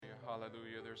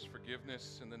Hallelujah. There's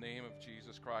forgiveness in the name of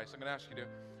Jesus Christ. I'm going to ask you to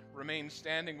remain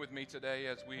standing with me today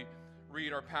as we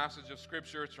read our passage of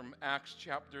Scripture. It's from Acts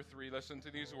chapter 3. Listen to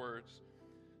these words.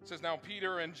 It says, "Now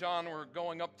Peter and John were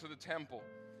going up to the temple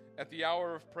at the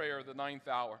hour of prayer, the 9th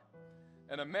hour.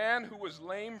 And a man who was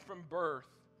lame from birth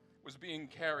was being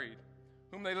carried,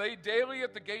 whom they laid daily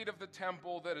at the gate of the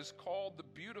temple that is called the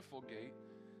Beautiful Gate,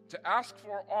 to ask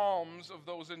for alms of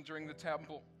those entering the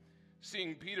temple.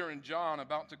 Seeing Peter and John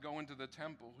about to go into the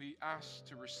temple, he asked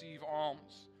to receive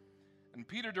alms. And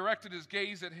Peter directed his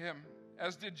gaze at him,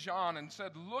 as did John, and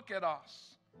said, 'Look at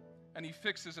us.' And he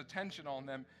fixed his attention on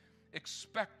them,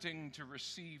 expecting to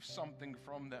receive something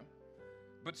from them.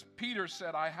 But Peter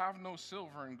said, 'I have no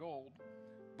silver and gold,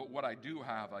 but what I do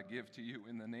have I give to you.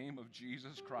 In the name of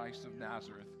Jesus Christ of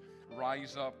Nazareth,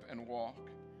 rise up and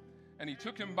walk.' And he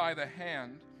took him by the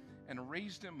hand and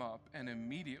raised him up, and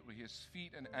immediately his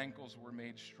feet and ankles were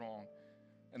made strong.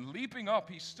 And leaping up,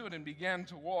 he stood and began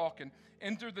to walk, and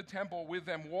entered the temple with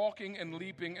them, walking and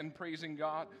leaping and praising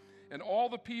God. And all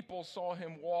the people saw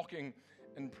him walking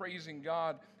and praising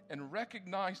God, and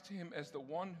recognized him as the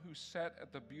one who sat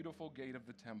at the beautiful gate of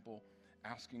the temple,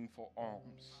 asking for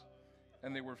alms.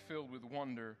 And they were filled with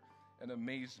wonder and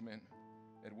amazement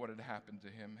at what had happened to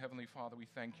him." Heavenly Father, we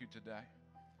thank you today.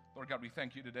 Lord God, we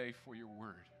thank you today for your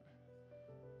word.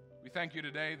 We thank you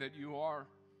today that you are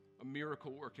a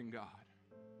miracle-working God.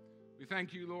 We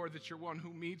thank you, Lord, that you're one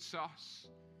who meets us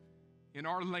in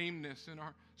our lameness, in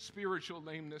our spiritual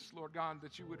lameness, Lord God,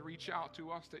 that you would reach out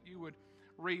to us, that you would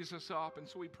raise us up. And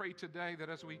so we pray today that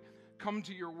as we come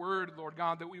to your word, Lord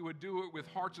God, that we would do it with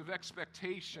hearts of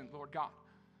expectation, Lord God,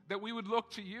 that we would look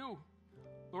to you,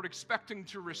 Lord, expecting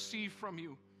to receive from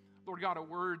you, Lord God, a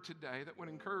word today that would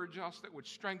encourage us, that would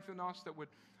strengthen us, that would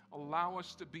allow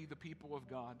us to be the people of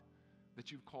God that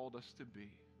you've called us to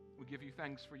be. We give you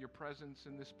thanks for your presence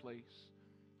in this place.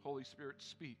 Holy Spirit,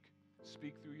 speak.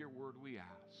 Speak through your word, we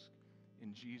ask.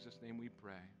 In Jesus' name we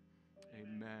pray.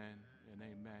 Amen and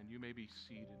amen. You may be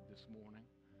seated this morning.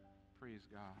 Praise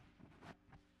God.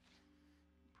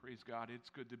 Praise God. It's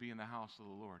good to be in the house of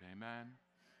the Lord. Amen.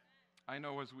 I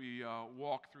know as we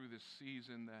walk through this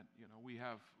season that, we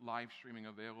have live streaming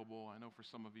available. I know for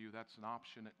some of you that's an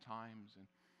option at times, and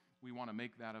we want to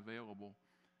make that available.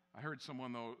 I heard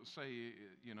someone, though, say,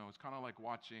 it's kind of like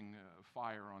watching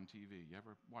fire on TV. You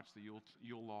ever watch the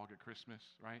Yule log at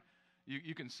Christmas, right?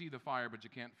 You can see the fire, but you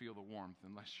can't feel the warmth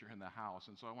unless you're in the house.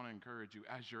 And so I want to encourage you,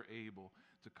 as you're able,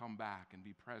 to come back and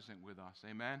be present with us.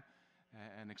 Amen?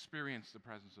 And experience the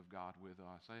presence of God with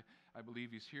us. I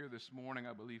believe he's here this morning.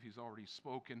 I believe he's already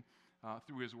spoken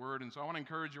through his word. And so I want to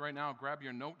encourage you right now, grab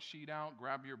your note sheet out,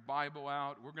 grab your Bible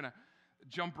out. We're going to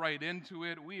jump right into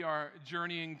it. We are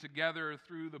journeying together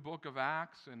through the book of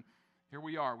Acts, and here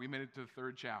we are. We made it to the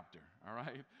 3rd chapter, all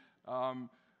right?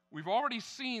 We've already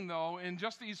seen, though, in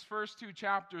just these first 2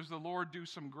 chapters, the Lord do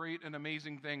some great and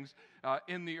amazing things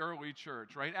in the early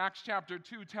church, right? Acts chapter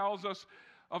 2 tells us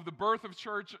of the birth of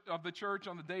the church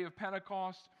on the day of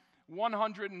Pentecost.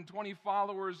 120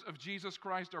 followers of Jesus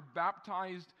Christ are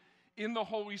baptized in the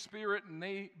Holy Spirit, and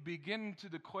they begin to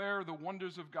declare the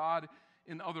wonders of God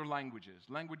in other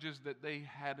languages that they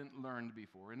hadn't learned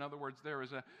before. In other words, there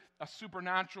is a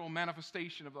supernatural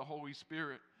manifestation of the Holy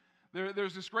Spirit.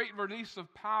 There's this great release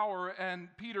of power, and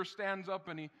Peter stands up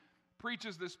and he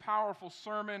preaches this powerful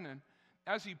sermon. And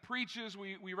as he preaches,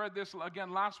 we read this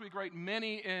again last week, right?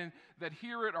 Many that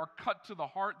hear it are cut to the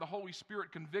heart. The Holy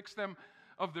Spirit convicts them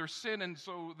of their sin, and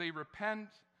so they repent.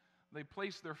 They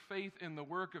place their faith in the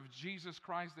work of Jesus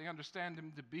Christ. They understand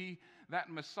him to be that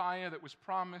Messiah that was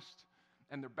promised,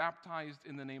 and they're baptized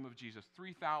in the name of Jesus.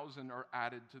 3,000 are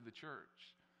added to the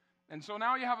church. And so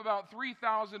now you have about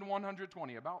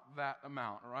 3,120, about that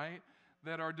amount, right,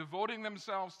 that are devoting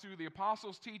themselves to the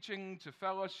apostles' teaching, to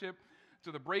fellowship,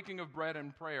 to the breaking of bread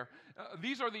and prayer.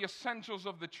 These are the essentials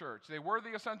of the church. They were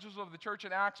the essentials of the church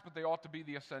in Acts, but they ought to be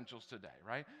the essentials today,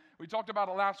 right? We talked about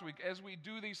it last week. As we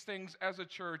do these things as a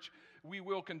church, we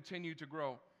will continue to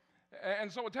grow.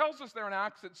 And so it tells us there in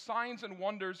Acts that signs and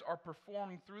wonders are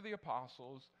performed through the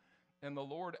apostles, and the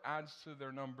Lord adds to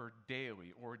their number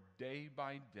daily, or day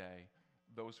by day,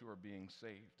 those who are being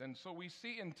saved. And so we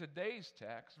see in today's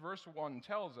text, verse 1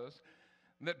 tells us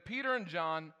that Peter and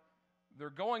John, they're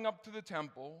going up to the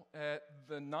temple at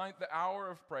the hour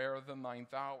of prayer, the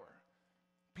 9th hour.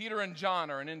 Peter and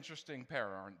John are an interesting pair,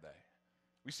 aren't they?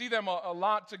 We see them a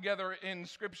lot together in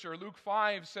Scripture. Luke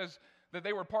 5 says that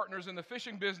they were partners in the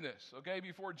fishing business,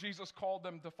 before Jesus called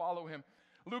them to follow him.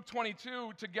 Luke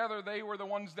 22, together they were the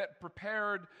ones that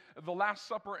prepared the Last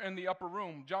Supper in the upper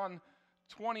room. John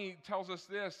 20 tells us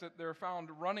this, that they're found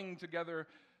running together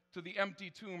to the empty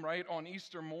tomb, right, on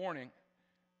Easter morning.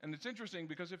 And it's interesting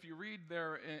because if you read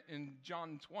there in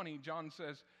John 20, John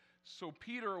says, so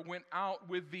Peter went out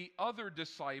with the other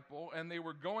disciple, and they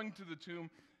were going to the tomb,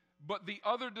 but the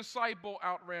other disciple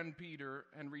outran Peter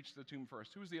and reached the tomb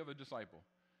first. Who's the other disciple?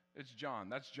 It's John.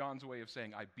 That's John's way of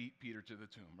saying, I beat Peter to the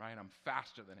tomb, right? I'm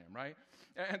faster than him, right?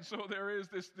 And so there is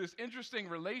this interesting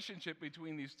relationship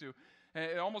between these two,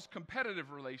 an almost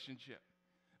competitive relationship.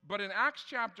 But in Acts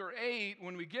chapter 8,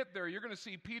 when we get there, you're going to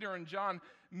see Peter and John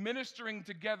ministering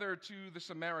together to the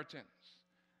Samaritans.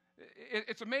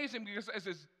 It's amazing because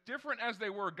as different as they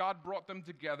were, God brought them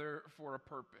together for a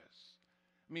purpose.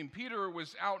 I mean, Peter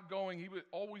was outgoing. He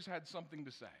always had something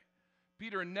to say.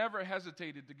 Peter never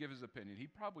hesitated to give his opinion. He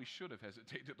probably should have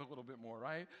hesitated a little bit more,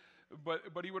 right?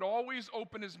 But he would always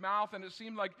open his mouth, and it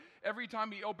seemed like every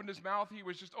time he opened his mouth, he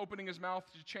was just opening his mouth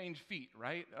to change feet,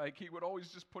 right? Like he would always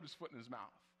just put his foot in his mouth.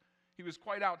 He was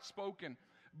quite outspoken.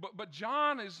 But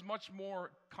John is much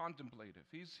more contemplative.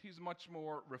 He's much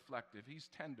more reflective. He's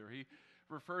tender. He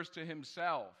refers to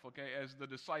himself, okay, as the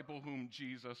disciple whom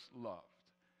Jesus loved.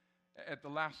 At the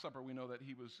Last Supper, we know that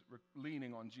he was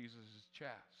leaning on Jesus'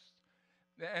 chest.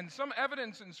 And some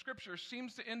evidence in Scripture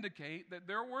seems to indicate that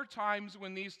there were times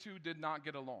when these two did not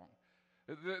get along.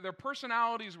 Their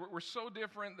personalities were so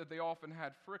different that they often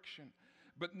had friction.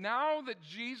 But now that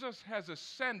Jesus has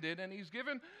ascended and he's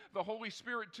given the Holy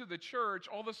Spirit to the church,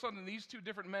 all of a sudden these two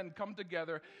different men come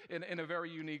together in a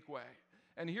very unique way.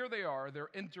 And here they are,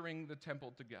 they're entering the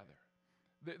temple together.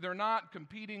 They're not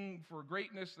competing for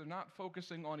greatness, they're not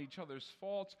focusing on each other's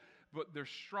faults, but they're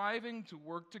striving to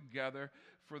work together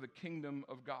for the kingdom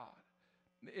of God.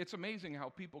 It's amazing how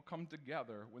people come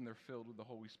together when they're filled with the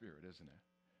Holy Spirit, isn't it?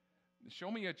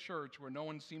 Show me a church where no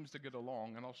one seems to get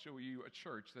along, and I'll show you a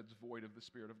church that's void of the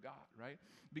Spirit of God, right?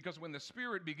 Because when the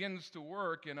Spirit begins to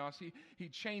work in us, He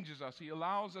changes us. He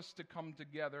allows us to come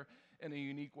together in a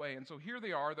unique way. And so here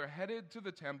they are. They're headed to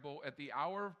the temple at the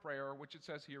hour of prayer, which it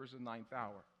says here is the 9th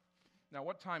hour. Now,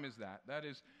 what time is that? That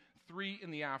is 3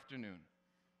 p.m.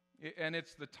 And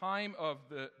it's the time of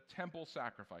the temple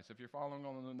sacrifice. If you're following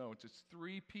on the notes, it's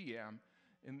 3 p.m.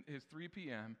 It's 3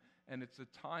 p.m., and it's the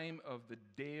time of the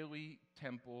daily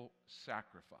temple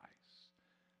sacrifice.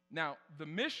 Now, the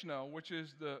Mishnah, which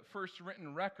is the first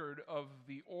written record of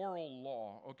the oral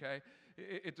law, okay,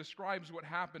 it describes what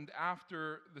happened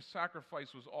after the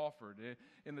sacrifice was offered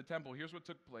in the temple. Here's what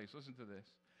took place. Listen to this.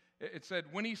 It said,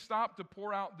 when he stopped to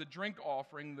pour out the drink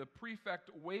offering, the prefect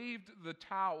waved the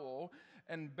towel,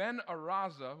 and Ben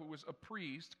Araza, who was a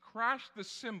priest, crashed the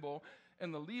cymbal,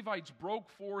 and the Levites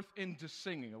broke forth into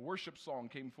singing. A worship song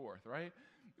came forth, right?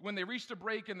 When they reached a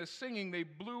break in the singing, they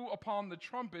blew upon the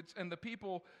trumpets, and the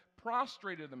people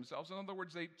prostrated themselves. In other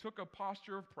words, they took a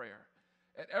posture of prayer.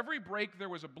 At every break, there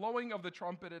was a blowing of the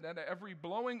trumpet, and at every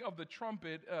blowing of the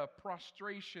trumpet,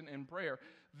 prostration in prayer.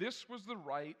 This was the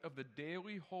rite of the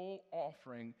daily whole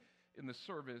offering in the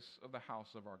service of the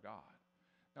house of our God.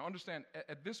 Now understand,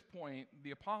 at this point,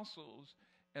 the apostles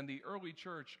and the early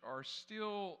church are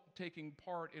still taking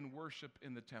part in worship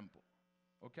in the temple,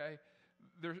 okay?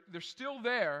 They're still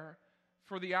there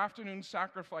for the afternoon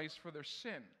sacrifice for their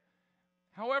sin.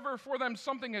 However, for them,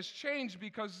 something has changed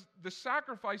because the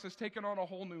sacrifice has taken on a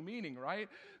whole new meaning, right?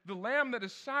 The lamb that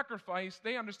is sacrificed,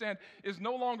 they understand, is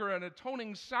no longer an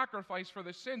atoning sacrifice for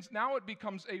their sins. Now it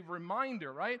becomes a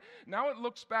reminder, right? Now it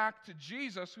looks back to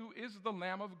Jesus, who is the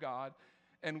Lamb of God,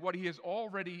 and what he has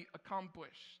already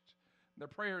accomplished. Their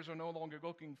prayers are no longer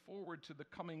looking forward to the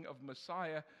coming of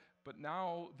Messiah, but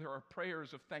now there are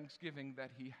prayers of thanksgiving that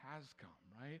he has come,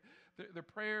 right? Their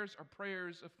prayers are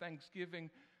prayers of thanksgiving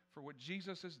for what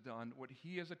Jesus has done, what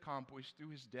he has accomplished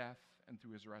through his death and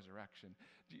through his resurrection.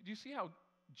 Do you see how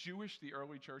Jewish the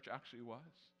early church actually was?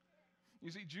 You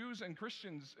see, Jews and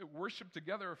Christians worshiped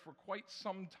together for quite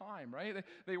some time, right?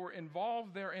 They were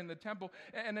involved there in the temple.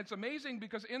 And it's amazing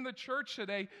because in the church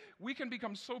today, we can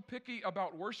become so picky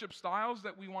about worship styles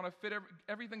that we want to fit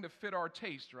everything to fit our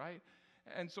taste, right?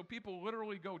 And so people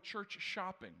literally go church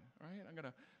shopping, right? I'm going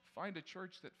to find a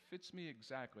church that fits me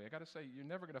exactly. I got to say, you're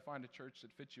never going to find a church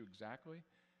that fits you exactly.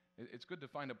 It's good to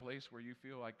find a place where you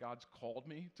feel like God's called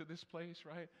me to this place,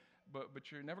 right?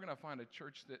 But you're never going to find a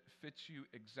church that fits you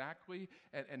exactly.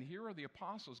 And here are the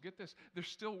apostles. Get this. They're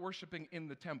still worshiping in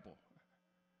the temple.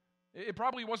 It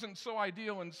probably wasn't so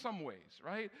ideal in some ways,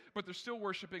 right? But they're still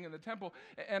worshiping in the temple.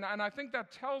 And I think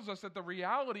that tells us that the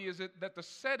reality is that the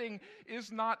setting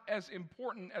is not as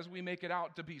important as we make it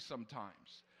out to be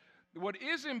sometimes. What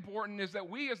is important is that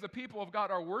we as the people of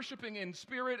God are worshiping in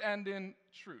spirit and in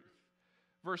truth.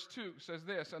 Verse 2 says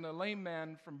this, and a lame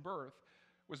man from birth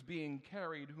was being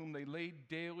carried, whom they laid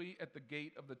daily at the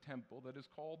gate of the temple that is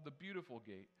called the Beautiful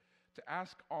Gate, to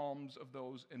ask alms of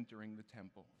those entering the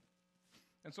temple.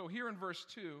 And so here in verse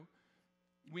 2,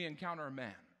 we encounter a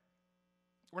man.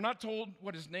 We're not told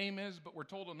what his name is, but we're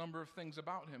told a number of things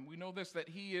about him. We know this, that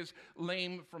he is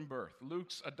lame from birth.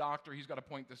 Luke's a doctor. He's got to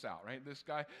point this out, right? This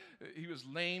guy, he was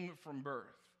lame from birth.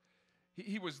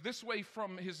 He was this way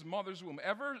from his mother's womb.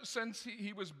 Ever since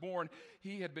he was born,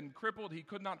 he had been crippled. He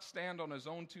could not stand on his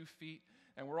own 2 feet.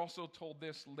 And we're also told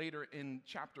this later in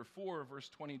chapter 4, verse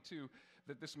 22,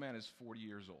 that this man is 40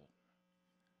 years old.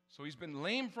 So he's been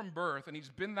lame from birth, and he's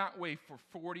been that way for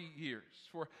 40 years.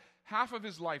 For half of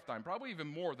his lifetime, probably even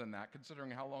more than that, considering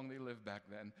how long they lived back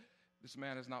then, this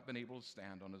man has not been able to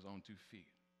stand on his own 2 feet.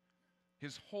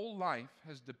 His whole life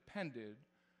has depended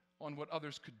on what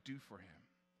others could do for him.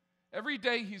 Every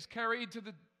day he's carried to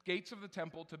the gates of the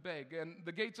temple to beg, and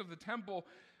the gates of the temple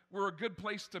were a good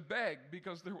place to beg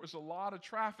because there was a lot of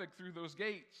traffic through those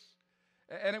gates.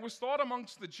 And it was thought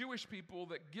amongst the Jewish people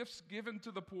that gifts given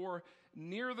to the poor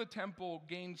near the temple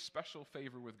gained special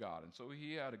favor with God. And so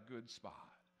he had a good spot.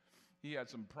 He had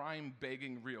some prime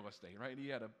begging real estate, right? He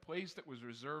had a place that was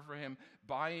reserved for him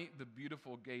by the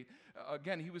Beautiful Gate.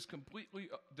 Again, he was completely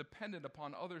dependent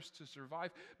upon others to survive.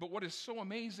 But what is so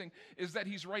amazing is that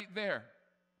he's right there.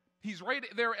 He's right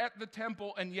there at the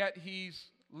temple, and yet he's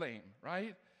lame,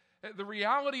 right? The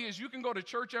reality is you can go to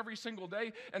church every single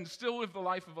day and still live the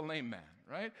life of a lame man,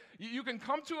 right? You can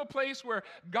come to a place where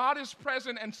God is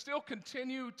present and still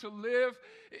continue to live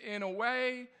in a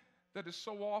way that is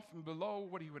so often below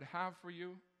what he would have for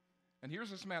you. And here's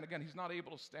this man, again, he's not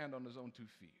able to stand on his own 2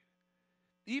 feet.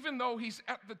 Even though he's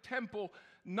at the temple,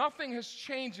 nothing has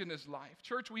changed in his life.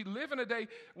 Church, we live in a day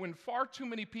when far too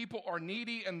many people are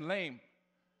needy and lame.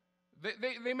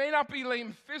 They may not be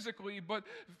lame physically, but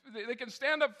they can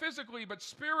stand up physically, but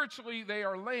spiritually they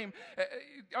are lame.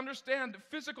 Understand,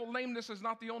 physical lameness is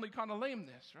not the only kind of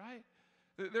lameness, right?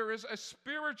 There is a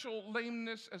spiritual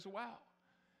lameness as well.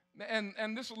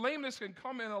 And this lameness can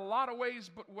come in a lot of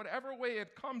ways, but whatever way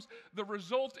it comes, the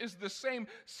result is the same.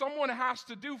 Someone has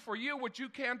to do for you what you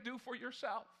can't do for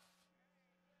yourself.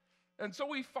 And so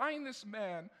we find this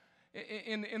man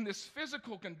in this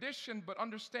physical condition, but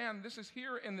understand this is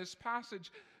here in this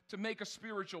passage to make a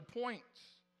spiritual point.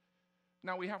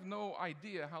 Now, we have no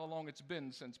idea how long it's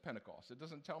been since Pentecost. It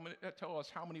doesn't tell us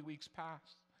how many weeks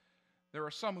passed. There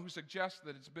are some who suggest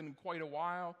that it's been quite a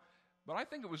while, but I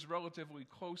think it was relatively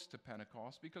close to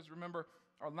Pentecost because remember,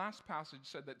 our last passage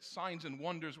said that signs and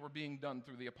wonders were being done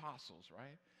through the apostles,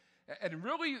 right? And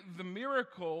really, the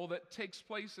miracle that takes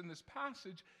place in this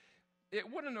passage, it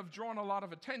wouldn't have drawn a lot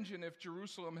of attention if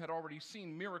Jerusalem had already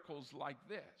seen miracles like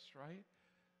this, right?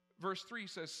 Verse 3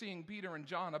 says, seeing Peter and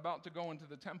John about to go into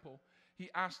the temple, he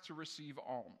asked to receive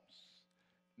alms.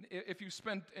 If you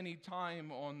spent any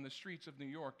time on the streets of New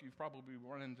York, you've probably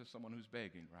run into someone who's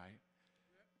begging,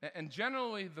 right? And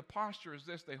generally, the posture is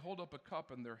this. They hold up a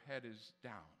cup and their head is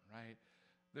down, right?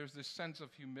 There's this sense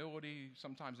of humility,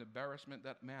 sometimes embarrassment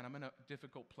that, man, I'm in a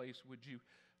difficult place. Would you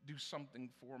do something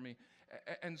for me?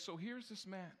 And so here's this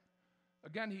man.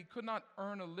 Again, he could not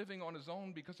earn a living on his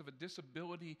own because of a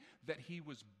disability that he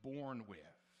was born with.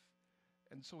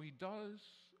 And so he does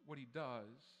what he does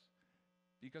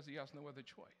because he has no other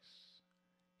choice.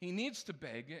 He needs to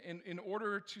beg in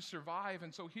order to survive.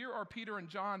 And so here are Peter and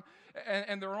John,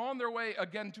 and they're on their way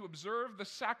again to observe the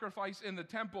sacrifice in the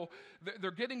temple.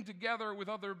 They're getting together with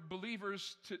other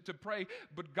believers to pray,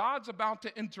 but God's about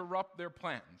to interrupt their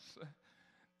plans.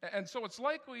 And so it's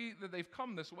likely that they've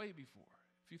come this way before.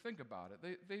 If you think about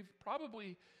it, they've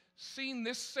probably seen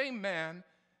this same man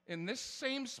in this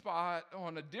same spot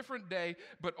on a different day,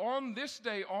 but on this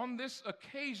day, on this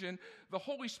occasion, the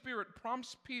Holy Spirit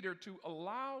prompts Peter to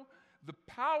allow the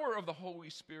power of the Holy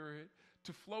Spirit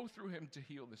to flow through him to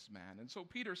heal this man. And so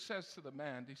Peter says to the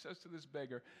man, he says to this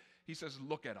beggar, he says,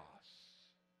 look at us.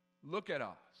 Look at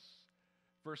us.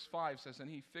 Verse 5 says, and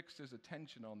he fixed his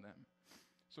attention on them.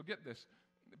 So get this.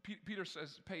 Peter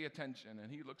says, pay attention.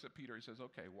 And he looks at Peter. He says,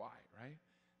 okay, why, right?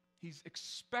 He's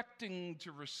expecting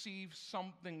to receive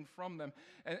something from them.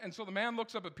 And so the man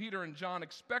looks up at Peter and John,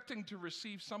 expecting to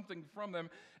receive something from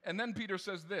them. And then Peter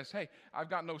says this, hey, I've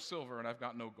got no silver and I've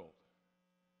got no gold.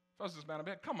 If I was this man, I'd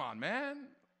be like, come on, man.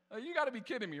 You got to be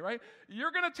kidding me, right?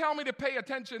 You're going to tell me to pay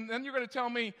attention, then you're going to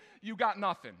tell me you got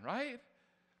nothing, right?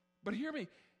 But hear me.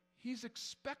 He's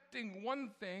expecting one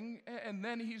thing, and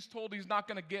then he's told he's not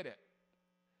going to get it.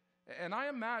 And I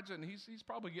imagine he's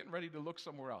probably getting ready to look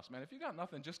somewhere else. Man, if you got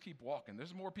nothing, just keep walking.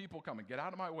 There's more people coming. Get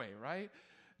out of my way, right?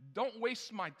 Don't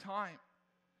waste my time.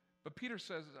 But Peter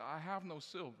says, I have no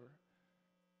silver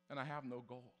and I have no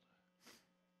gold.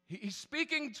 He's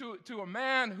speaking to a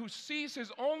man who sees his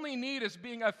only need as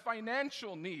being a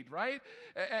financial need, right?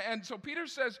 And so Peter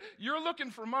says, you're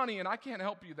looking for money, and I can't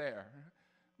help you there.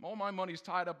 All my money's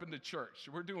tied up in the church.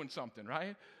 We're doing something,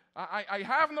 right? I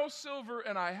have no silver,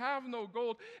 and I have no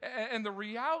gold. And the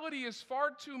reality is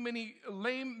far too many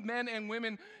lame men and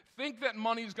women think that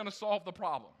money is going to solve the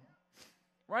problem,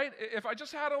 right? If I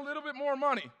just had a little bit more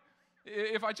money,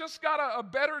 if I just got a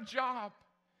better job.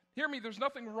 Hear me, there's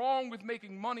nothing wrong with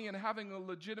making money and having a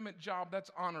legitimate job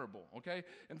that's honorable, okay?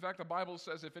 In fact, the Bible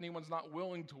says if anyone's not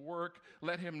willing to work,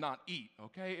 let him not eat,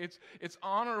 okay? It's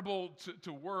honorable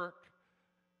to work,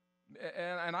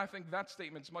 and I think that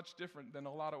statement's much different than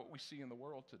a lot of what we see in the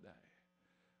world today.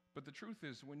 But the truth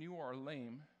is, when you are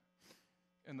lame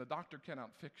and the doctor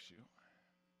cannot fix you,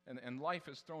 and life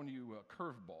has thrown you a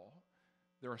curveball,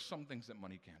 there are some things that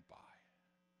money can't buy.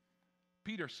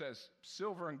 Peter says,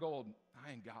 silver and gold,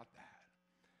 I ain't got that.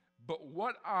 But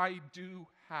what I do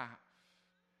have.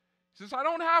 He says, I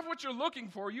don't have what you're looking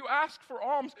for. You ask for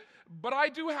alms, but I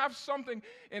do have something.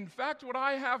 In fact, what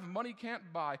I have, money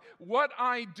can't buy. What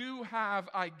I do have,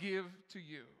 I give to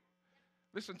you.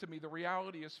 Listen to me, the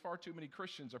reality is far too many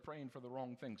Christians are praying for the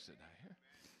wrong things today.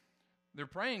 They're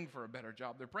praying for a better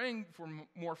job. They're praying for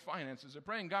more finances. They're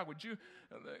praying, God, would you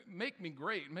make me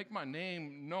great, make my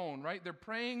name known, right? They're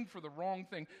praying for the wrong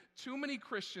thing. Too many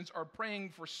Christians are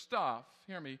praying for stuff,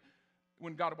 hear me,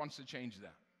 when God wants to change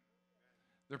them.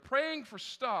 They're praying for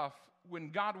stuff when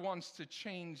God wants to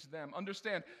change them.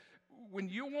 Understand, when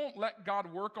you won't let God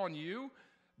work on you,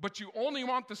 but you only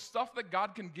want the stuff that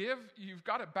God can give, you've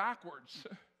got it backwards.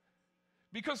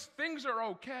 Because things are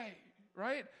okay,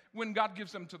 right? When God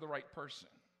gives them to the right person.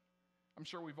 I'm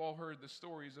sure we've all heard the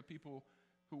stories of people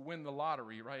who win the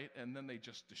lottery, right? And then they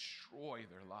just destroy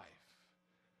their life.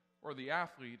 Or the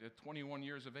athlete at 21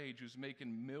 years of age who's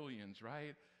making millions,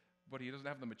 right? But he doesn't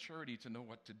have the maturity to know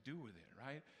what to do with it,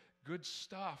 right? Good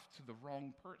stuff to the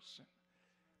wrong person.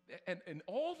 And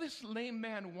all this lame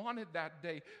man wanted that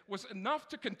day was enough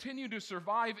to continue to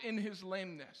survive in his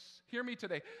lameness. Hear me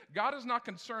today. God is not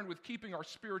concerned with keeping our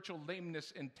spiritual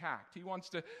lameness intact. He wants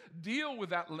to deal with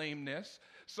that lameness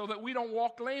so that we don't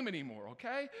walk lame anymore,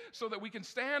 okay? So that we can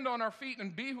stand on our feet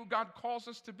and be who God calls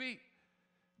us to be.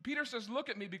 Peter says, look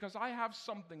at me because I have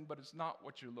something, but it's not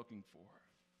what you're looking for.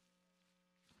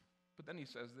 But then he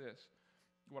says this,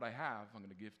 what I have, I'm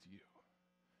going to give to you.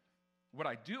 What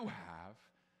I do have,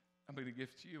 I'm going to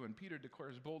give to you. And Peter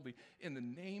declares boldly, in the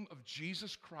name of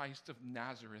Jesus Christ of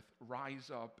Nazareth, rise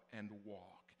up and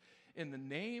walk. In the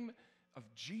name of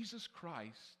Jesus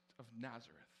Christ of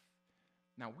Nazareth.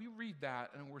 Now, we read that,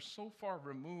 and we're so far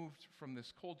removed from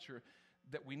this culture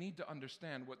that we need to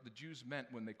understand what the Jews meant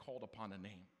when they called upon a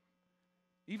name.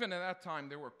 Even at that time,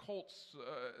 there were cults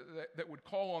that would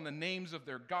call on the names of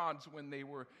their gods when they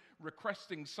were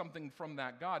requesting something from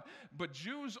that God. But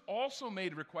Jews also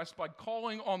made requests by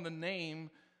calling on the name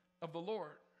of the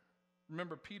Lord.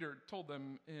 Remember, Peter told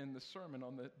them in the sermon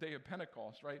on the day of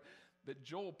Pentecost, right, that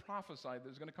Joel prophesied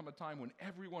there's going to come a time when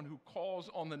everyone who calls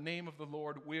on the name of the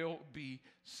Lord will be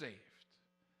saved.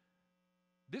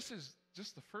 This is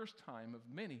just the first time of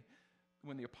many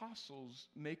when the apostles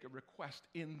make a request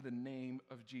in the name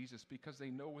of Jesus because they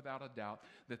know without a doubt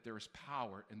that there is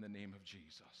power in the name of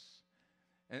Jesus.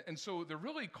 And so they're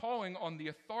really calling on the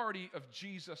authority of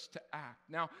Jesus to act.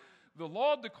 Now, the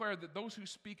law declared that those who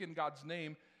speak in God's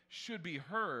name should be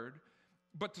heard,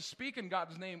 but to speak in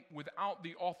God's name without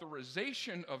the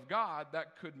authorization of God,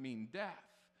 that could mean death.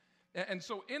 And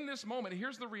so in this moment,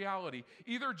 here's the reality.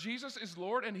 Either Jesus is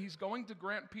Lord and he's going to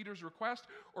grant Peter's request,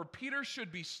 or Peter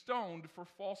should be stoned for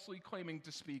falsely claiming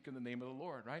to speak in the name of the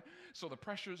Lord, right? So the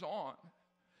pressure's on.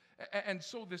 And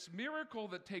so this miracle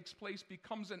that takes place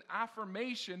becomes an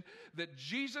affirmation that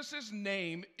Jesus'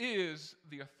 name is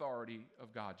the authority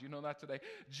of God. Do you know that today?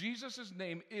 Jesus'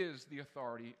 name is the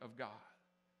authority of God.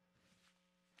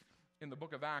 In the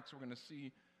book of Acts, we're going to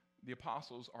see the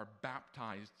apostles are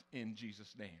baptized in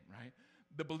Jesus' name, right?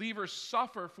 The believers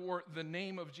suffer for the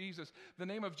name of Jesus. The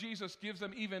name of Jesus gives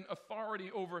them even authority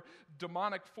over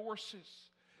demonic forces.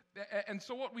 And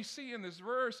so what we see in this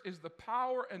verse is the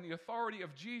power and the authority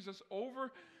of Jesus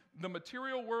over the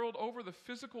material world, over the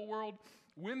physical world,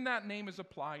 when that name is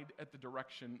applied at the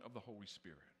direction of the Holy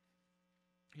Spirit.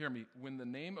 Hear me, when the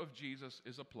name of Jesus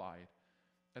is applied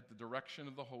at the direction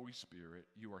of the Holy Spirit,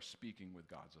 you are speaking with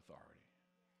God's authority.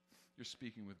 You're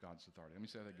speaking with God's authority. Let me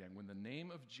say that again. When the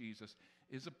name of Jesus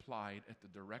is applied at the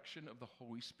direction of the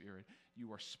Holy Spirit,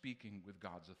 you are speaking with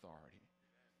God's authority.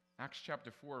 Acts chapter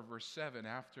 4, verse 7,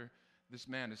 after this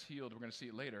man is healed, we're going to see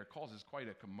it later, it causes quite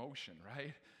a commotion,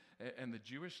 right? And the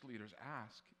Jewish leaders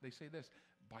ask, they say this,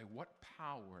 by what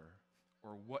power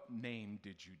or what name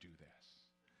did you do this?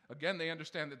 Again, they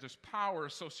understand that there's power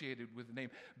associated with the name.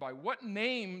 By what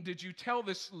name did you tell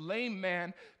this lame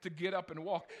man to get up and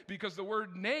walk? Because the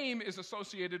word name is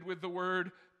associated with the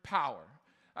word power.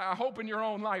 I hope in your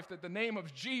own life that the name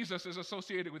of Jesus is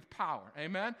associated with power.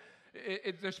 Amen?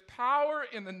 There's power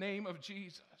in the name of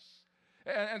Jesus.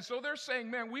 And so they're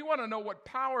saying, man, we want to know what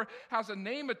power has a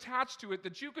name attached to it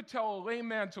that you could tell a lame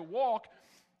man to walk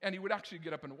and he would actually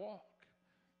get up and walk.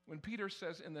 When Peter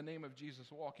says in the name of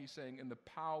Jesus walk, he's saying in the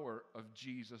power of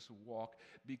Jesus walk,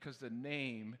 because the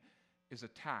name is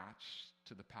attached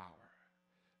to the power.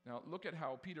 Now look at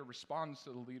how Peter responds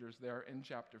to the leaders there in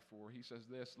chapter 4. He says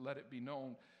this, let it be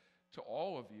known to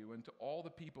all of you and to all the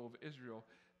people of Israel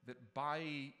that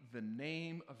by the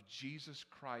name of Jesus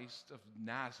Christ of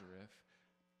Nazareth,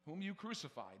 whom you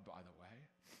crucified, by the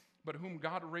way, but whom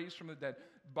God raised from the dead,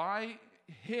 by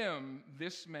him,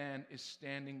 this man is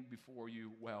standing before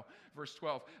you well. Verse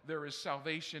 12, there is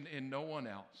salvation in no one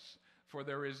else, for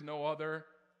there is no other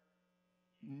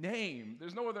name.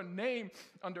 There's no other name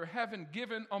under heaven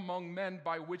given among men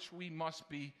by which we must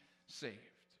be saved.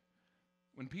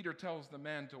 When Peter tells the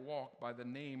man to walk by the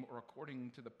name or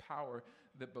according to the power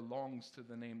that belongs to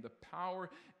the name, the power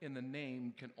in the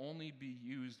name can only be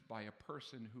used by a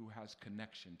person who has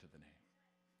connection to the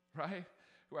name, right?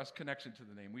 Who has connection to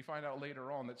the name. We find out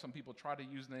later on that some people try to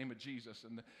use the name of Jesus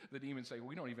and the demons say,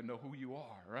 we don't even know who you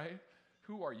are, right?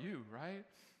 Who are you, right?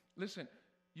 Listen,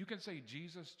 you can say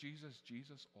Jesus, Jesus,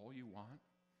 Jesus all you want,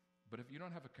 but if you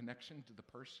don't have a connection to the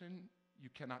person, you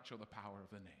cannot show the power of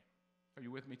the name. Are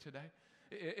you with me today?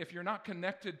 If you're not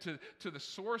connected to the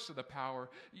source of the power,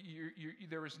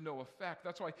 there is no effect.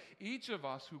 That's why each of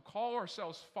us who call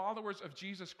ourselves followers of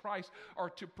Jesus Christ are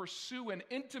to pursue an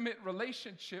intimate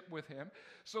relationship with him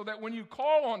so that when you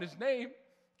call on his name,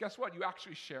 guess what? You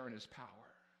actually share in his power.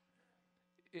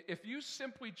 If you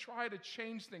simply try to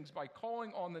change things by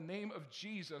calling on the name of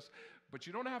Jesus, but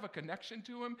you don't have a connection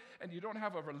to him and you don't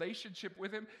have a relationship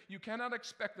with him, you cannot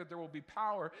expect that there will be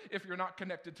power if you're not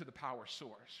connected to the power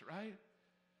source, right?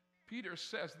 Peter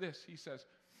says this, he says,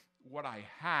 what I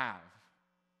have,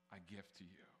 I give to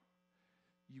you.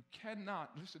 You cannot,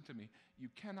 listen to me, you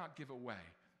cannot give away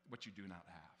what you do not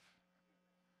have.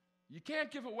 You can't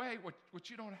give away what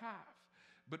you don't have.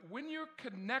 But when you're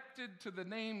connected to the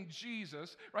name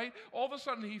Jesus, right, all of a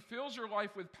sudden he fills your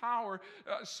life with power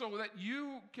so that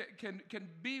you can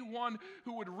be one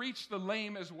who would reach the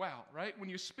lame as well, right? When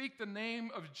you speak the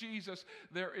name of Jesus,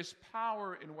 there is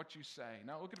power in what you say.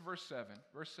 Now look at verse 7.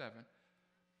 Verse 7.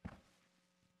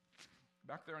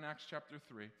 Back there in Acts chapter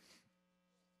 3.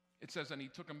 It says, and he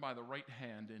took him by the right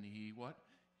hand and he, what?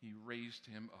 He raised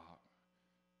him up.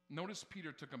 Notice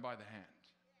Peter took him by the hand.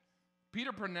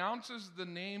 Peter pronounces the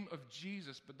name of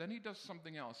Jesus, but then he does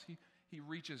something else. He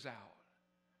reaches out.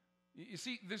 You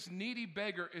see, this needy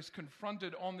beggar is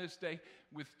confronted on this day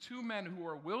with two men who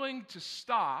are willing to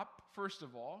stop, first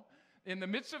of all. In the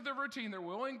midst of their routine, they're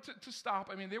willing to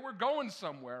stop. I mean, they were going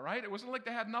somewhere, right? It wasn't like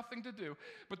they had nothing to do,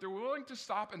 but they're willing to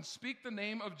stop and speak the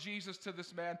name of Jesus to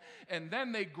this man, and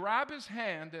then they grab his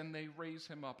hand and they raise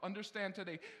him up. Understand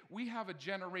today, we have a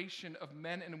generation of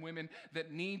men and women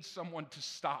that need someone to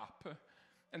stop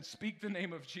and speak the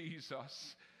name of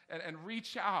Jesus and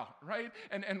reach out, right?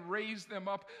 And raise them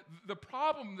up. The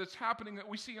problem that's happening that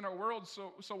we see in our world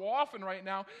so often right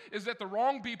now is that the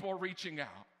wrong people are reaching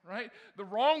out, right? The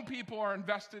wrong people are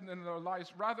invested in their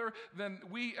lives rather than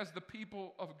we as the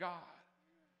people of God.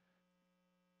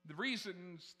 The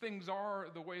reasons things are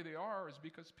the way they are is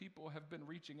because people have been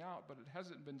reaching out, but it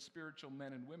hasn't been spiritual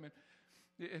men and women.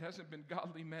 It hasn't been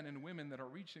godly men and women that are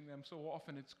reaching them. So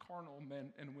often it's carnal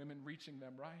men and women reaching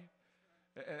them, right?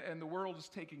 And the world is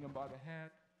taking them by the hand.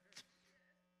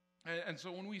 And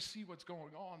so when we see what's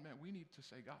going on, man, we need to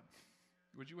say, God,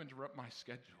 would you interrupt my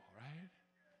schedule, right?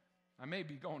 I may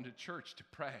be going to church to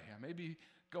pray. I may be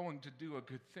going to do a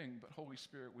good thing, but Holy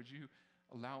Spirit, would you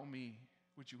allow me,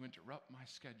 would you interrupt my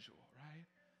schedule, right?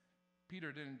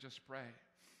 Peter didn't just pray.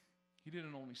 He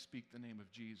didn't only speak the name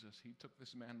of Jesus. He took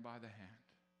this man by the hand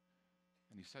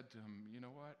and he said to him, you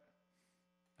know what?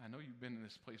 I know you've been in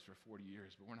this place for 40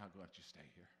 years, but we're not going to let you stay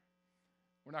here.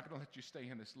 We're not going to let you stay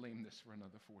in this lameness for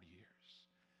another 40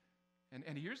 years.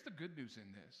 And here's the good news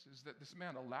in this, is that this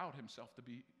man allowed himself to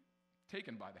be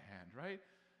taken by the hand, right?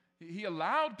 He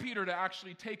allowed Peter to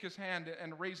actually take his hand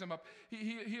and raise him up.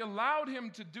 He allowed him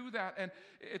to do that. And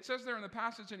it says there in the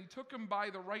passage, and he took him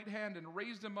by the right hand and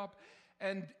raised him up,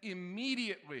 and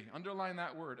immediately, underline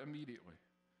that word,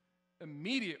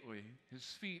 immediately his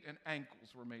feet and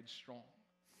ankles were made strong.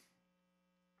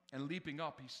 And leaping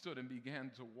up, he stood and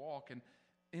began to walk. And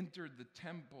entered the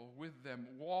temple with them,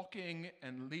 walking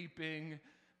and leaping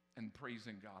and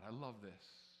praising God. I love this.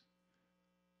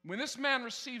 When this man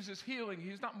receives his healing,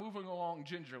 he's not moving along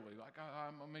gingerly, like,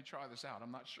 let me try this out.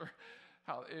 I'm not sure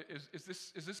how, is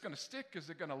this going to stick? Is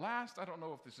it going to last? I don't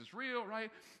know if this is real, right?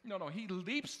 No, he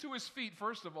leaps to his feet,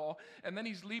 first of all, and then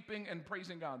he's leaping and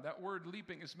praising God. That word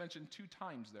leaping is mentioned 2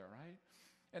 times there, right?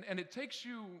 And it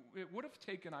would have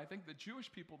taken, I think, the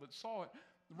Jewish people that saw it,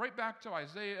 right back to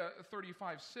Isaiah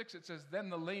 35:6. It says, then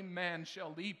the lame man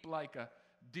shall leap like a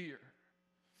deer.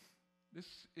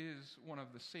 This is one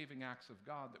of the saving acts of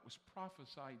God that was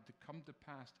prophesied to come to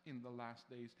pass in the last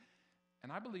days.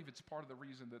 And I believe it's part of the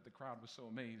reason that the crowd was so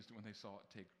amazed when they saw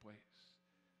it take place.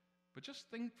 But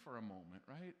just think for a moment,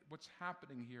 right? What's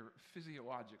happening here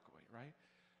physiologically, right?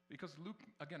 Because Luke,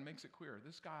 again, makes it clear.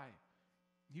 This guy,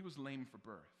 he was lame from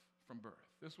birth.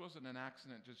 This wasn't an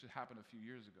accident just happened a few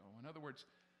years ago. In other words,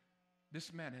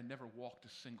 this man had never walked a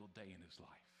single day in his life.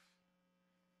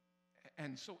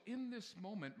 And so in this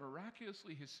moment,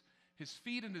 miraculously, his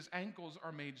feet and his ankles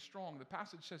are made strong. The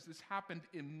passage says this happened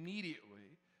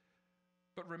immediately.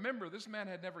 But remember, this man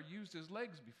had never used his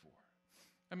legs before.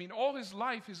 I mean, all his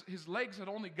life, his legs had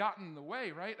only gotten in the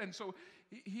way, right? And so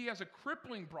he has a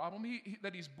crippling problem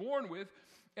that he's born with,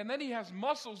 and then he has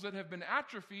muscles that have been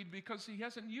atrophied because he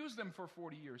hasn't used them for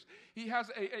 40 years. He has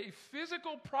a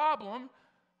physical problem,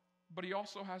 but he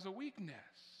also has a weakness.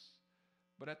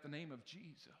 But at the name of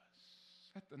Jesus,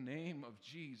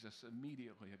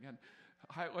 immediately, again,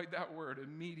 highlight that word,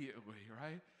 immediately,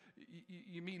 right?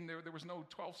 You mean there was no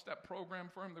 12-step program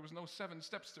for him? There was no 7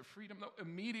 steps to freedom? No,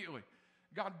 immediately.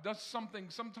 God does something.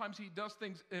 Sometimes he does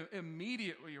things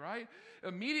immediately, right?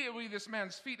 Immediately, this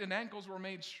man's feet and ankles were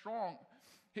made strong.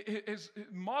 His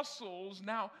muscles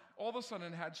now all of a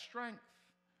sudden had strength.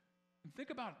 And think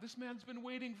about it. This man's been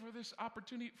waiting for this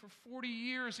opportunity for 40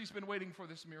 years. He's been waiting for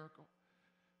this miracle.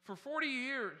 For 40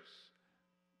 years,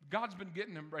 God's been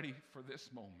getting him ready for this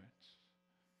moment.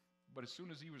 But as soon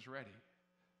as he was ready,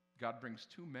 God brings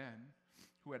 2 men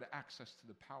who had access to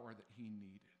the power that he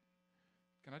needed.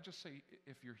 Can I just say,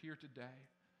 if you're here today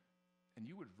and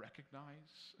you would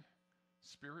recognize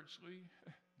spiritually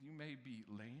you may be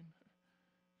lame,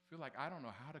 feel like I don't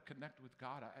know how to connect with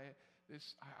God,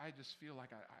 I just feel like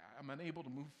I'm unable to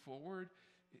move forward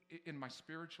in my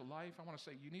spiritual life, I want to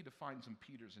say you need to find some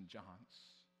Peters and Johns.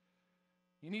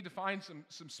 You need to find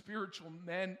some spiritual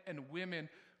men and women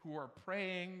who are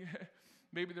praying.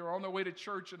 Maybe they're on their way to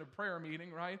church in a prayer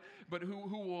meeting, right? But who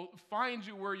will find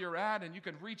you where you're at, and you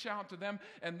can reach out to them,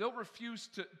 and they'll refuse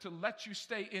to let you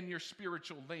stay in your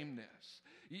spiritual lameness.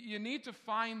 You need to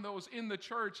find those in the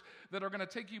church that are going to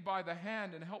take you by the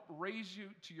hand and help raise you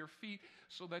to your feet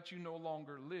so that you no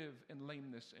longer live in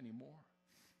lameness anymore.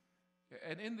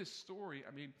 And in this story,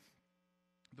 I mean,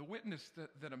 the witness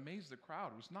that amazed the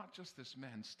crowd was not just this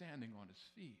man standing on his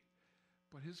feet,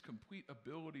 but his complete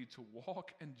ability to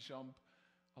walk and jump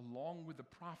along with the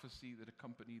prophecy that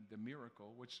accompanied the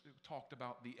miracle, which talked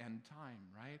about the end time,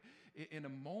 right? In a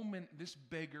moment, this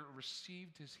beggar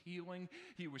received his healing.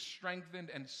 He was strengthened,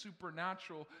 and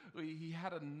supernaturally, he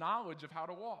had a knowledge of how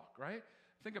to walk, right?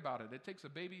 Think about it. It takes a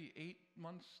baby 8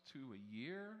 months to a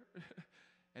year,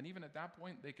 and even at that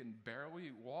point, they can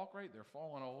barely walk, right? They're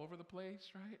falling all over the place,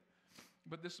 right?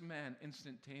 But this man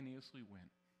instantaneously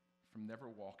went from never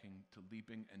walking to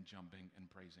leaping and jumping and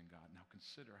praising God. Now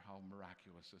consider how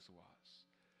miraculous this was.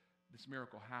 This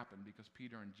miracle happened because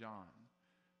Peter and John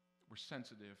were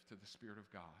sensitive to the Spirit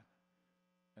of God,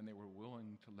 and they were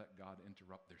willing to let God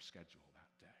interrupt their schedule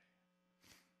that day.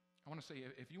 I want to say,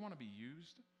 if you want to be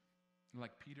used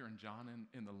like Peter and John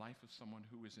in the life of someone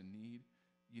who is in need,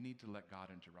 you need to let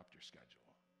God interrupt your schedule.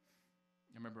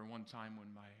 I remember one time when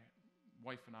my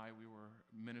wife and I, we were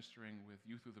ministering with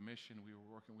Youth with a Mission. We were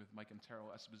working with Mike and Terrell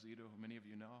Esposito, who many of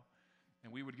you know.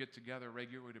 And we would get together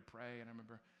regularly to pray. And I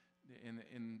remember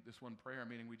in this one prayer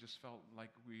meeting, we just felt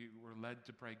like we were led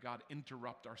to pray, God,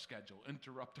 interrupt our schedule,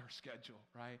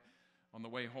 right? On the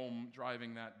way home,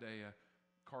 driving that day, a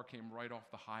car came right off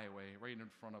the highway, right in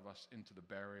front of us into the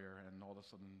barrier, and all of a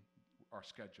sudden, our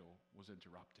schedule was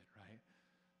interrupted, right?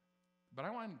 But I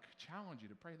want to challenge you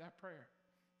to pray that prayer.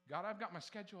 God, I've got my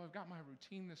schedule, I've got my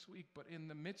routine this week, but in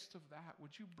the midst of that,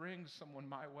 would you bring someone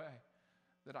my way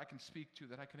that I can speak to,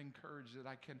 that I can encourage, that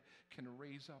I can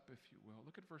raise up, if you will?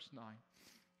 Look at verse 9.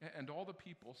 And all the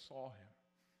people saw him.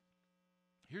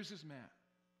 Here's his man.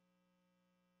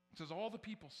 It says, all the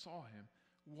people saw him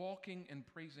walking and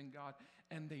praising God,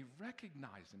 and they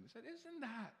recognized him. They said, isn't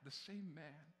that the same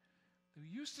man who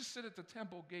used to sit at the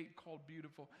temple gate called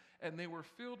Beautiful? And they were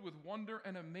filled with wonder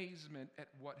and amazement at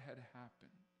what had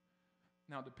happened.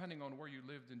 Now, depending on where you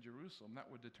lived in Jerusalem,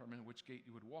 that would determine which gate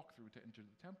you would walk through to enter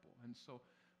the temple. And so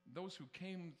those who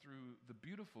came through the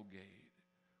beautiful gate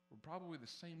were probably the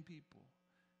same people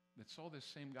that saw this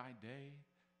same guy day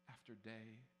after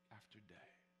day after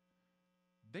day.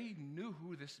 They knew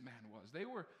who this man was. They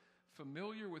were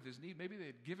familiar with his need. Maybe they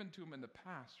had given to him in the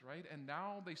past, right? And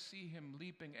now they see him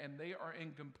leaping and they are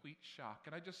in complete shock.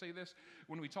 Can I just say this?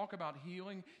 When we talk about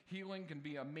healing, healing can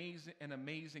be an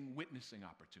amazing witnessing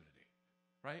opportunity.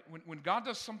 Right? When God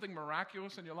does something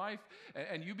miraculous in your life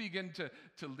and you begin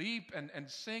to leap and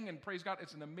sing and praise God,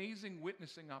 it's an amazing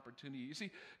witnessing opportunity. You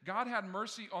see, God had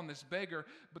mercy on this beggar,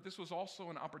 but this was also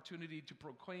an opportunity to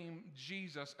proclaim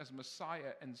Jesus as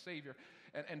Messiah and Savior.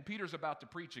 And Peter's about to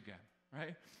preach again,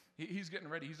 right? He's getting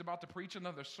ready. He's about to preach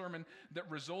another sermon that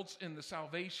results in the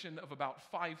salvation of about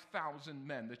 5,000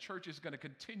 men. The church is going to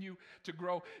continue to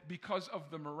grow because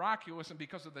of the miraculous and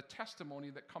because of the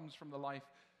testimony that comes from the life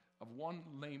of one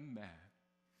lame man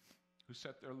who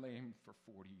sat there lame for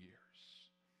 40 years.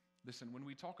 Listen, when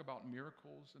we talk about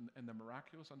miracles and the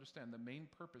miraculous, understand the main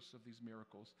purpose of these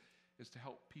miracles is to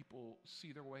help people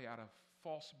see their way out of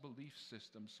false belief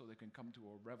systems so they can come to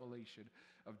a revelation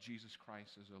of Jesus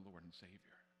Christ as their Lord and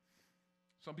Savior.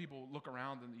 Some people look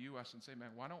around in the U.S. and say, man,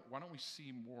 why don't we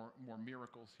see more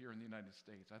miracles here in the United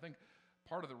States? I think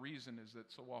part of the reason is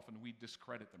that so often we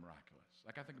discredit the miraculous.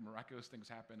 Like I think the miraculous things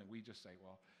happen and we just say,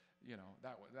 well, you know,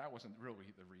 that wasn't really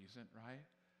the reason, right?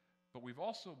 But we've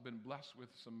also been blessed with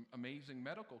some amazing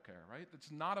medical care, right? That's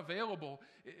not available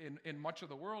in much of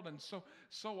the world. And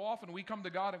so often we come to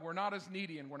God and we're not as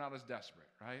needy and we're not as desperate,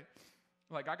 right?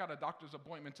 Like I got a doctor's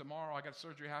appointment tomorrow, I got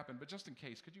surgery happen, but just in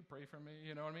case, could you pray for me?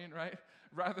 You know what I mean, right?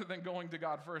 Rather than going to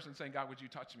God first and saying, God, would you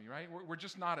touch me, right? We're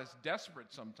just not as desperate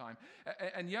sometimes.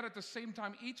 And yet at the same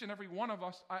time, each and every one of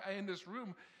us in this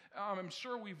room, I'm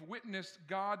sure we've witnessed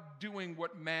God doing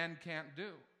what man can't do.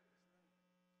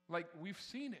 Like we've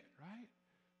seen it, right?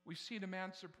 We've seen him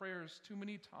answer prayers too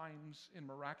many times in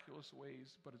miraculous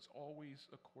ways, but it's always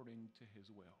according to his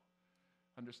will.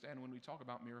 Understand, when we talk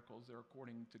about miracles, they're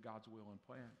according to God's will and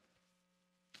plan.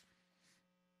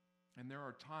 And there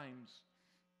are times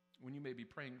when you may be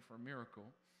praying for a miracle,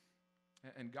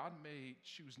 and God may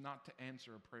choose not to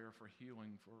answer a prayer for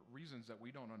healing for reasons that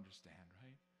we don't understand,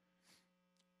 right?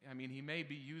 I mean, he may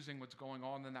be using what's going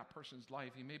on in that person's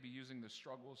life. He may be using the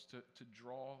struggles to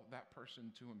draw that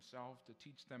person to himself, to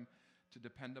teach them to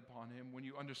depend upon him. When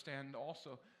you understand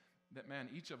also that, man,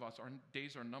 each of us, our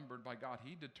days are numbered by God.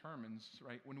 He determines,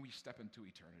 right, when we step into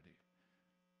eternity.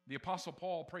 The Apostle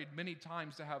Paul prayed many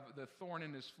times to have the thorn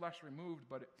in his flesh removed,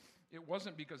 but it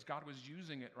wasn't because God was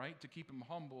using it, right, to keep him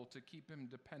humble, to keep him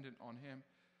dependent on him.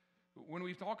 When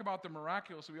we talk about the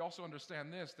miraculous, we also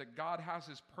understand this, that God has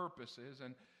his purposes,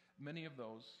 and many of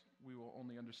those we will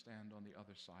only understand on the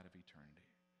other side of eternity.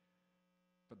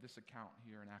 But this account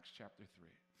here in Acts chapter 3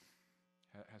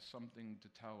 has something to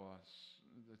tell us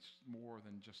that's more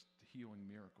than just healing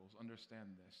miracles.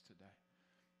 Understand this today,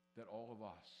 that all of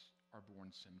us are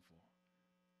born sinful,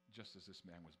 just as this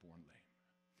man was born lame.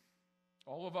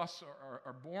 All of us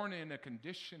are born in a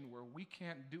condition where we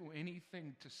can't do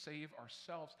anything to save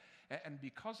ourselves. And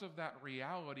because of that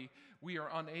reality, we are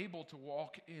unable to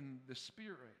walk in the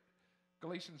Spirit.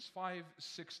 Galatians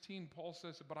 5:16, Paul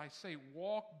says, but I say,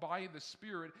 walk by the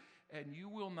Spirit, and you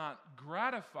will not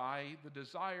gratify the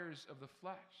desires of the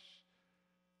flesh.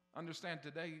 Understand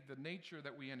today, the nature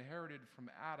that we inherited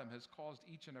from Adam has caused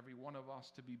each and every one of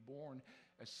us to be born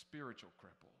as spiritual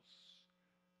cripples.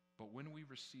 But when we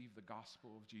receive the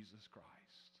gospel of Jesus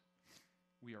Christ,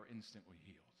 we are instantly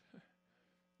healed.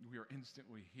 We are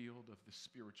instantly healed of the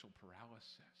spiritual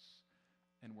paralysis,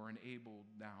 and we're enabled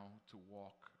now to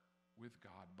walk with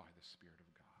God by the Spirit of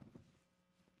God.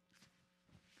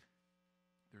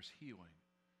 There's healing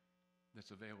that's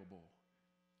available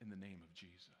in the name of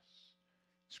Jesus.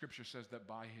 Scripture says that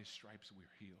by his stripes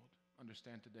we're healed.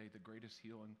 Understand today, the greatest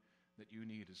healing that you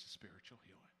need is a spiritual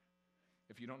healing.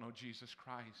 If you don't know Jesus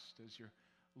Christ as your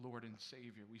Lord and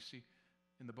Savior, we see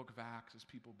in the book of Acts as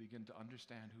people begin to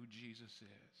understand who Jesus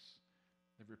is.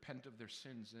 They repent of their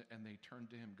sins and they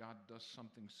turn to him. God does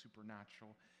something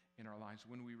supernatural in our lives.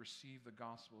 When we receive the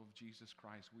gospel of Jesus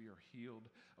Christ, we are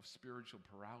healed of spiritual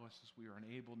paralysis. We are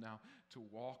enabled now to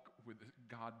walk with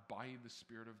God by the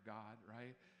Spirit of God,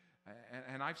 right?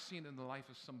 And I've seen in the life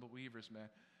of some believers, man,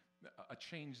 a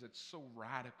change that's so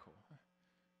radical,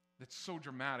 that's so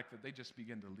dramatic that they just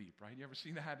begin to leap, right? You ever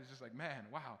seen that? It's just like, man,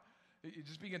 wow. You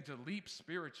just begin to leap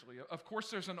spiritually. Of course,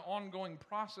 there's an ongoing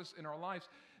process in our lives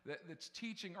that's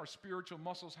teaching our spiritual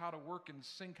muscles how to work in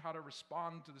sync, how to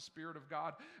respond to the Spirit of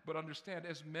God. But understand,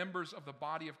 as members of the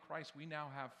body of Christ, we now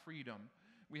have freedom.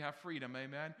 We have freedom,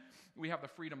 amen? We have the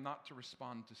freedom not to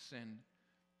respond to sin.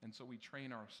 And so we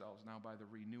train ourselves now by the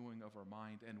renewing of our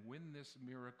mind. And when this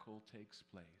miracle takes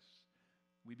place,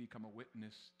 we become a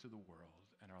witness to the world,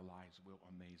 and our lives will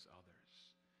amaze others.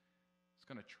 It's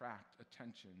going to attract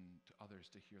attention to others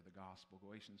to hear the gospel.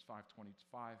 Galatians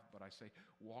 5:25, but I say,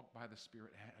 walk by the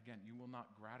Spirit. Again, you will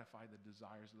not gratify the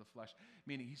desires of the flesh.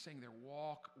 Meaning he's saying there,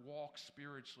 walk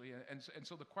spiritually. And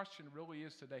so the question really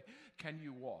is today, can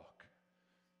you walk?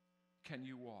 Can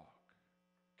you walk?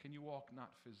 Can you walk not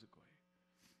physically,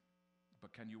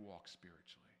 but can you walk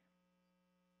spiritually?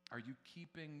 Are you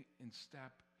keeping in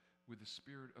step with the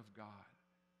Spirit of God?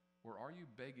 Or are you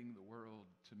begging the world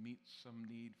to meet some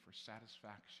need for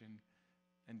satisfaction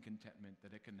and contentment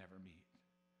that it can never meet?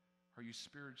 Are you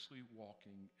spiritually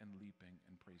walking and leaping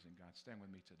and praising God? Stand with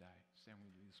me today. Stand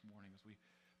with me this morning as we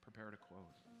prepare to close.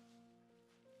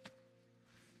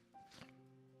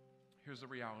 Here's the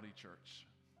reality, church.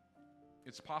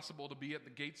 It's possible to be at the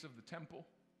gates of the temple.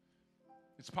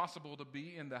 It's possible to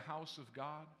be in the house of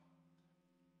God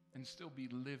and still be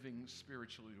living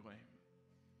spiritually lame.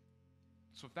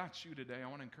 So if that's you today, I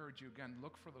want to encourage you again,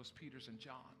 look for those Peters and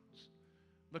Johns.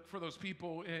 Look for those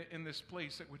people in this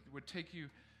place that would take you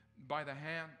by the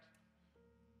hand.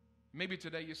 Maybe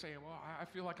today you say, well, I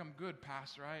feel like I'm good,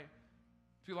 Pastor. I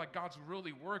feel like God's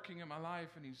really working in my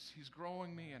life and He's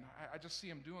growing me, and I just see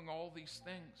Him doing all these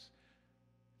things.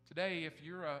 Today, if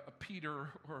you're a Peter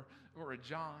or a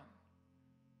John,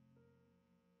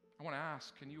 I want to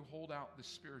ask, can you hold out this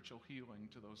spiritual healing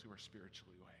to those who are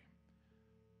spiritually lame?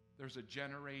 There's a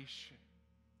generation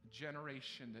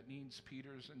that needs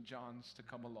Peters and Johns to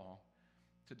come along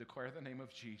to declare the name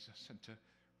of Jesus and to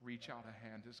reach out a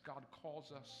hand. As God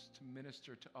calls us to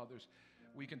minister to others,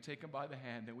 we can take them by the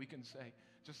hand and we can say,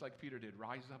 just like Peter did,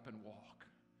 rise up and walk.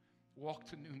 Walk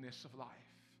to newness of life.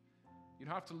 You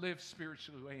don't have to live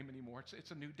spiritually lame anymore. It's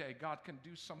a new day. God can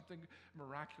do something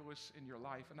miraculous in your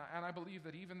life. And I believe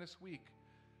that even this week,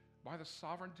 by the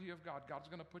sovereignty of God, God's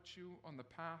going to put you on the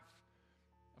path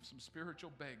of some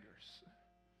spiritual beggars.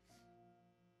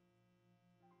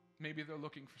 Maybe they're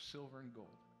looking for silver and gold.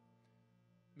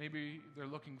 Maybe they're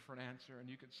looking for an answer, and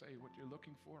you could say, what you're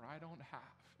looking for, I don't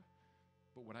have.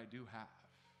 But what I do have,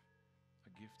 I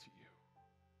give to you.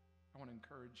 I want to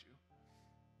encourage you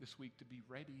this week to be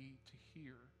ready to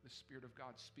hear the Spirit of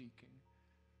God speaking,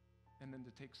 and then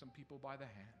to take some people by the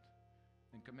hand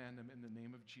and command them in the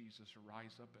name of Jesus,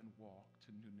 rise up and walk to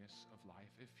newness of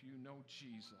life. If you know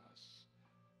Jesus,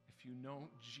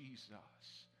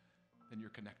 then you're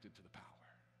connected to the power.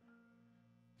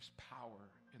 There's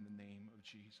power in the name of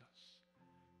Jesus.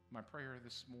 My prayer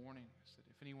this morning is that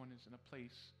if anyone is in a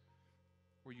place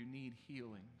where you need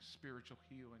healing, spiritual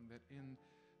healing, that in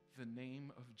the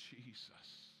name of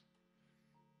Jesus,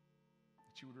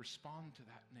 that you would respond to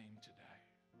that name today.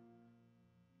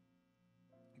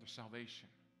 There's salvation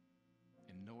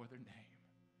in no other name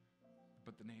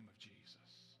but the name of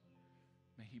Jesus.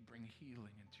 May He bring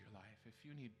healing into your life. If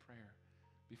you need prayer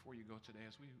before you go today,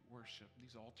 as we worship,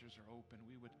 these altars are open.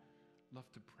 We would love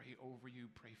to pray over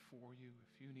you, pray for you.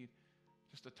 If you need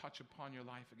just a touch upon your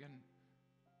life, again,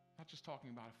 not just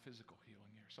talking about a physical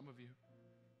healing here. Some of you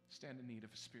stand in need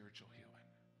of a spiritual healing.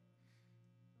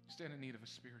 Stand in need of a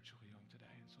spiritual healing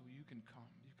today. And so you can come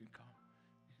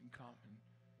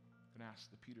and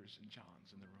ask the Peters and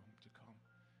Johns in the room to come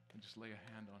and just lay a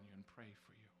hand on you and pray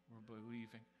for you. We're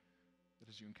believing that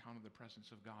as you encounter the presence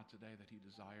of God today, that He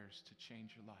desires to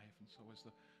change your life. And so as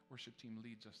the worship team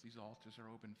leads us, these altars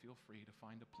are open. Feel free to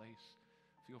find a place.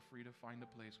 We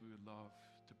would love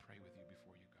to pray with you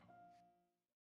before you go.